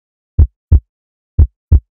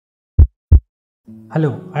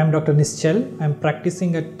Hello, I am Dr. Nischal. I am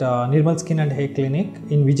practicing at Nirmal Skin and Hair Clinic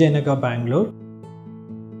in Vijayanagar, Bangalore.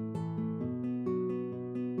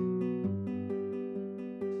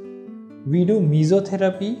 We do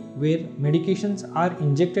mesotherapy where medications are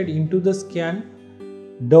injected into the skin,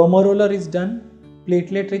 Derma Roller is done,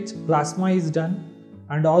 platelet-rich plasma is done,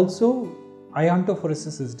 and also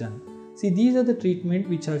Iontophoresis is done. See, these are the treatment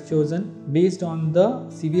which are chosen based on the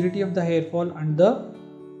severity of the hair fall and the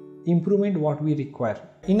improvement what we require.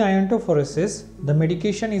 In iontophoresis, the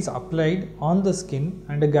medication is applied on the skin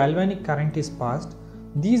and a galvanic current is passed.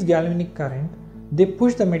 These galvanic current, they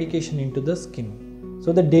push the medication into the skin.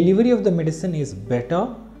 So the delivery of the medicine is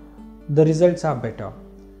better, the results are better.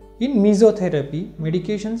 In mesotherapy,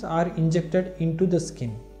 medications are injected into the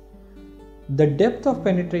skin. The depth of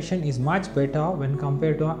penetration is much better when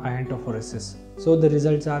compared to iontophoresis. So the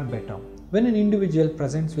results are better. When an individual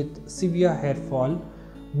presents with severe hair fall,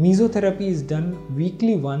 mesotherapy is done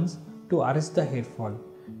weekly once to arrest the hair fall.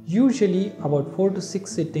 Usually about 4 to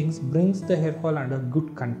 6 sittings brings the hair fall under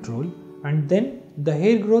good control, and then the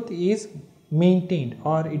hair growth is maintained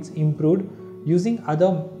or it's improved using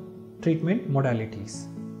other treatment modalities.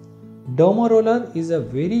 Derma Roller is a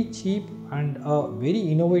very cheap and a very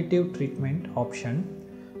innovative treatment option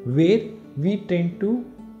where we tend to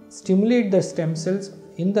stimulate the stem cells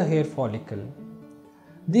in the hair follicle.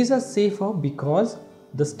 These are safer because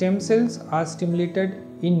the stem cells are stimulated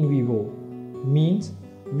in vivo, means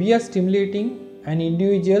we are stimulating an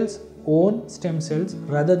individual's own stem cells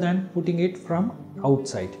rather than putting it from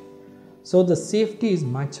outside. So the safety is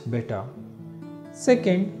much better.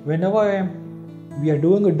 Second, whenever we are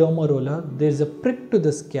doing a Derma Roller, there is a prick to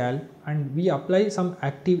the scalp and we apply some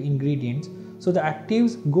active ingredients. So the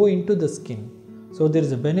actives go into the skin. So there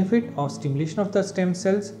is a benefit of stimulation of the stem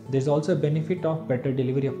cells. There is also a benefit of better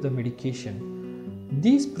delivery of the medication.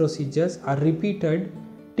 These procedures are repeated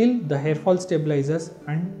till the hair fall stabilizes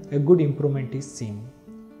and a good improvement is seen.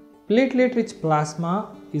 Platelet-rich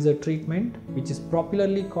plasma is a treatment which is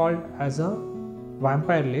popularly called as a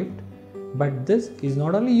vampire lift, but this is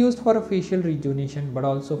not only used for a facial rejuvenation but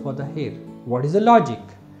also for the hair. What is the logic?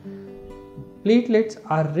 Platelets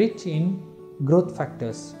are rich in growth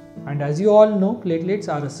factors, and as you all know, platelets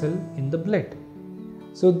are a cell in the blood.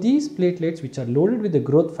 So these platelets, which are loaded with the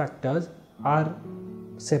growth factors, are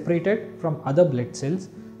separated from other blood cells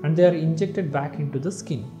and they are injected back into the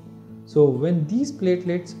skin. So when these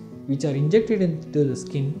platelets which are injected into the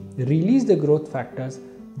skin release the growth factors,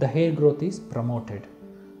 the hair growth is promoted.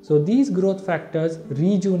 So these growth factors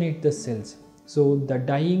rejuvenate the cells. So the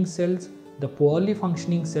dying cells, the poorly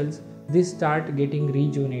functioning cells, they start getting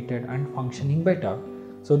rejuvenated and functioning better.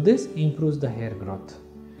 So this improves the hair growth.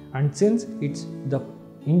 And since it's the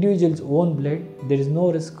individual's own blood, there is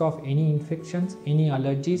no risk of any infections, any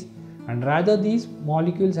allergies, and rather these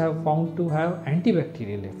molecules have found to have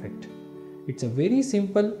antibacterial effect. It's a very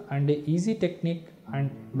simple and easy technique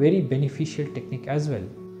and very beneficial technique as well.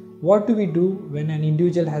 What do we do when an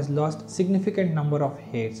individual has lost significant number of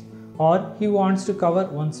hairs or he wants to cover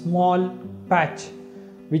one small patch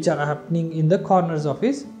which are happening in the corners of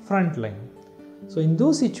his front line? So in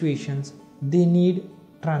those situations, they need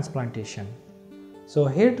transplantation. So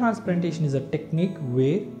hair transplantation is a technique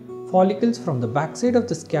where follicles from the backside of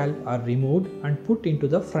the scalp are removed and put into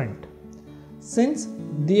the front. Since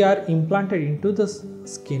they are implanted into the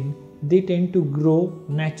skin, they tend to grow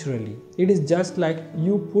naturally. It is just like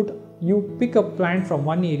you pick a plant from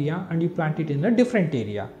one area and you plant it in a different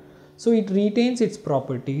area. So it retains its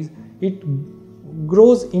properties, it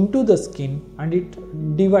grows into the skin and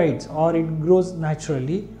it divides or it grows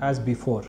naturally as before.